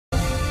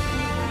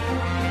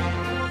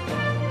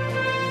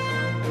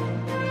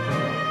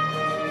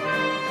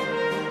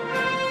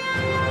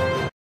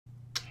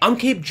I'm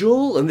Cape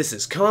Joel, and this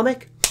is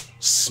Comic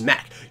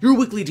Smack, your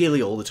weekly,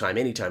 daily, all the time,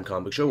 anytime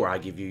comic show where I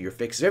give you your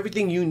fix of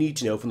everything you need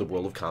to know from the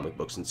world of comic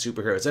books and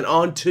superheroes. And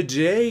on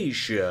today's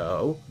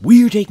show,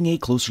 we're taking a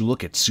closer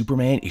look at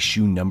Superman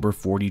issue number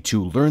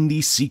 42. Learn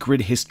the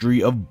secret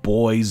history of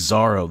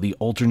Boyzarro, the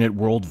alternate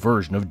world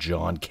version of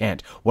John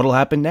Kent. What'll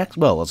happen next?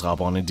 Well, let's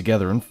hop on in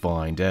together and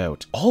find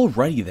out.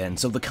 Alrighty then,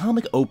 so the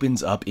comic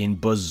opens up in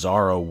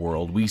Bizarro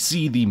world. We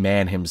see the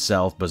man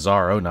himself,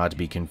 Bizarro, not to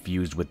be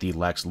confused with the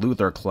Lex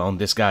Luthor clone.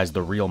 This guy's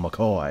the real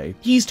McCoy.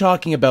 He's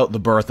talking about the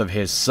birth of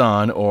his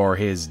son, or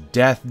his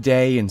death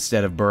day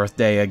instead of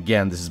birthday.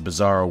 Again, this is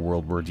Bizarro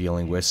world we're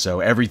dealing with, so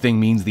everything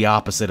means the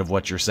opposite of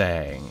what you're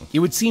saying.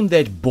 It would seem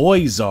that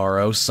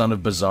Boyzarro, son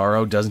of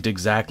Bizzaro, doesn't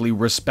exactly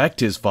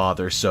respect his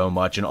father so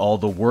much and all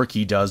the work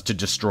he does to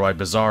destroy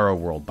Bizarro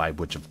world, by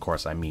which of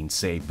course I mean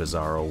save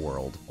Bizarro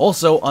world.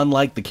 Also,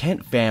 unlike the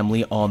Kent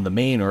family on the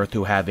main Earth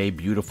who have a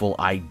beautiful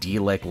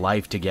idyllic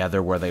life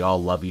together where they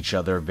all love each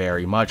other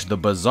very much, the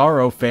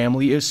Bizarro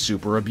family is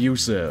super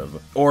abusive.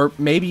 Or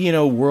maybe in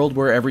a world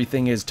where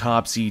everything is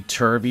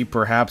topsy-turvy,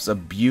 perhaps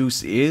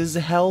abuse is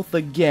health?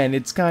 Again,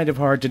 it's kind of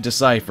hard to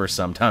decipher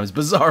sometimes.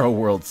 Bizarro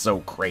world's so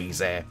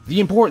crazy.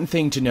 The important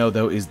thing to know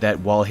though is that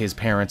while his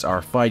parents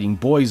are fighting,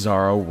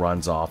 Boyzarro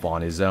runs off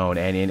on his own,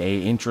 and in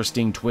a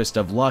interesting twist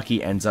of luck,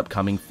 he ends up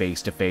coming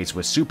face to face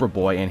with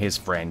Superboy and his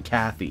friend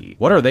Kathy.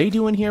 What are they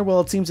doing here?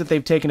 Well, it seems that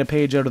they've taken a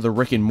page out of the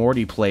Rick and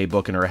Morty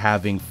playbook and are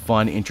having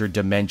fun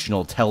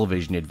interdimensional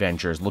television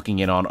adventures, looking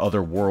in on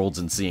other worlds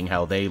and seeing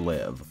how they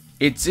live.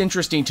 It's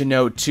interesting to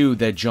note, too,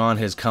 that John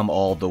has come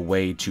all the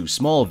way to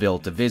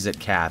Smallville to visit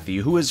Kathy,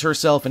 who is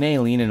herself an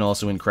alien and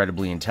also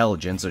incredibly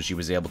intelligent, so she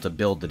was able to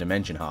build the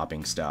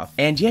dimension-hopping stuff.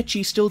 And yet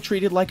she's still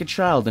treated like a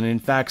child, and in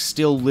fact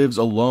still lives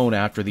alone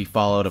after the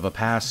fallout of a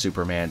past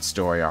Superman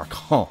story arc.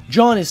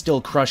 John is still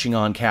crushing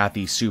on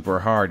Kathy super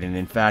hard, and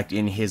in fact,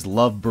 in his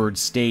lovebird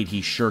state,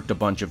 he shirked a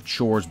bunch of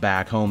chores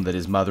back home that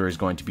his mother is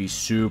going to be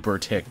super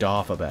ticked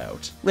off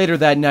about. Later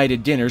that night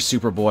at dinner,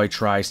 Superboy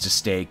tries to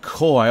stay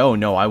coy. Oh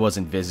no, I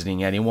wasn't visiting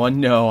anyone.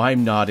 No,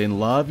 I'm not in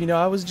love. You know,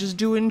 I was just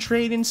doing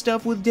trading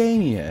stuff with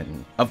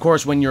Damien. Of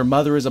course, when your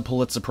mother is a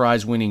Pulitzer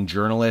Prize winning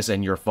journalist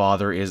and your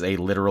father is a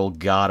literal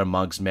god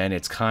amongst men,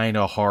 it's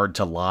kinda hard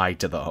to lie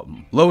to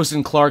them. Lois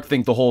and Clark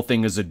think the whole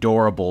thing is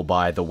adorable,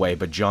 by the way,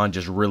 but John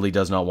just really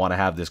does not want to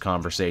have this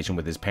conversation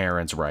with his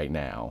parents right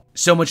now.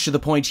 So much to the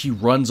point he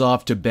runs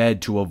off to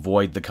bed to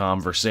avoid the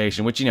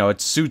conversation, which, you know,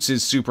 it suits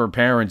his super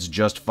parents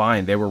just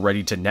fine. They were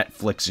ready to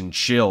Netflix and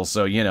chill,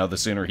 so, you know, the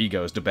sooner he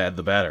goes to bed,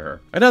 the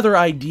better. Another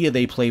idea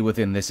they play with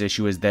in this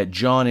issue is that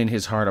John in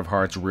his heart of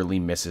hearts really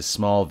misses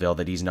Smallville,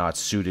 that he's not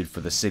suited for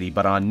the city,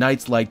 but on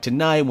nights like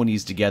tonight when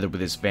he's together with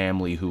his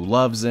family who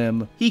loves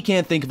him, he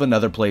can't think of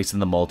another place in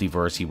the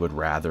multiverse he would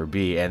rather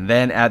be. And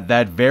then at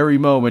that very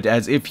moment,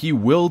 as if he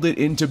willed it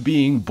into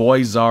being,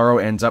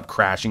 Boyzarro ends up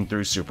crashing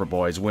through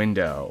Superboy's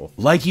window.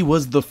 Like he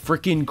was the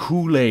frickin'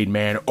 Kool-Aid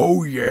man,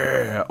 oh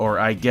yeah! Or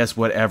I guess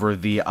whatever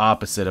the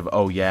opposite of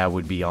oh yeah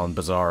would be on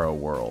Bizarro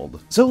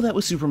world. So that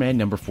was Superman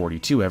number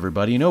 42,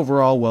 everybody, and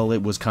overall, well,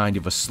 it was kind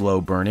of a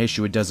slow burn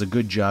issue. It does a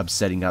good job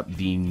setting up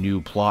the new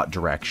plot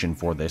direction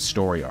for this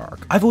story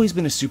arc. I've always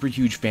been a super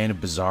huge fan of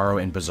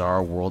Bizarro and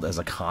Bizarro world as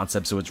a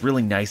concept, so it's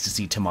really nice to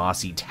see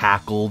Tomasi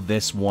tackle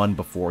this one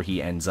before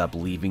he ends up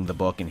leaving the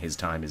book and his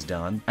time is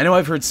done. I know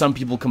I've heard some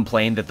people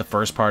complain that the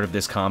first part of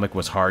this comic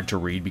was hard to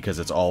read because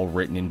it's all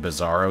written in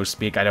Bizarro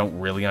speak. I don't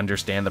really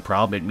understand the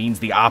problem. It means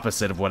the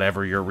opposite of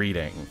whatever you're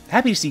reading.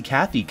 Happy to see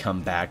Kathy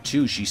come back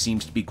too. She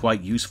seems to be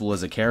quite useful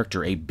as a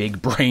character, a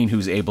big brain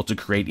who's able to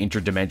create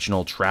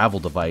interdimensional travel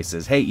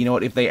devices. Hey, you know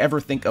what, if they ever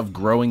think of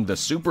growing the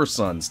Super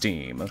Sons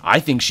team, I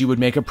think she would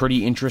make a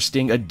pretty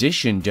interesting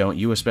addition, don't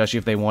you? Especially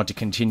if they want to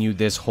continue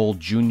this whole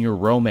junior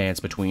romance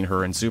between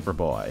her and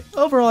Superboy.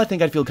 Overall, I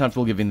think I'd feel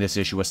comfortable giving this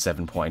issue a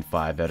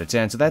 7.5 out of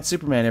 10. So that's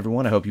Superman,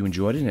 everyone. I hope you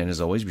enjoyed it, and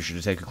as always, be sure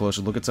to take a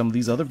closer look at some of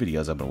these other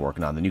videos I've been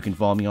working on. Then you can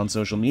follow me on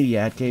social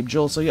media at Cape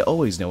Joel, so you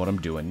always know what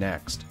I'm doing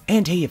next.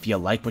 And hey, if you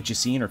like what you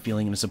see and are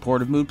feeling in a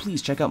supportive mood,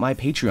 please check out my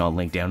Patreon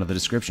link down in the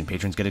description.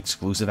 Patrons get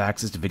exclusive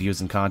access to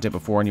videos and content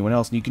before anyone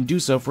else, and you can do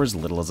so for as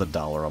little as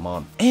 $1 a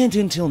month. And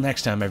until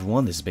next time,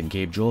 everyone, this has been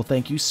Cape Joel.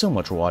 Thank you so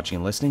much for watching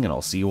and listening, and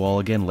I'll see you all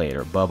again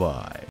later. Bye-bye.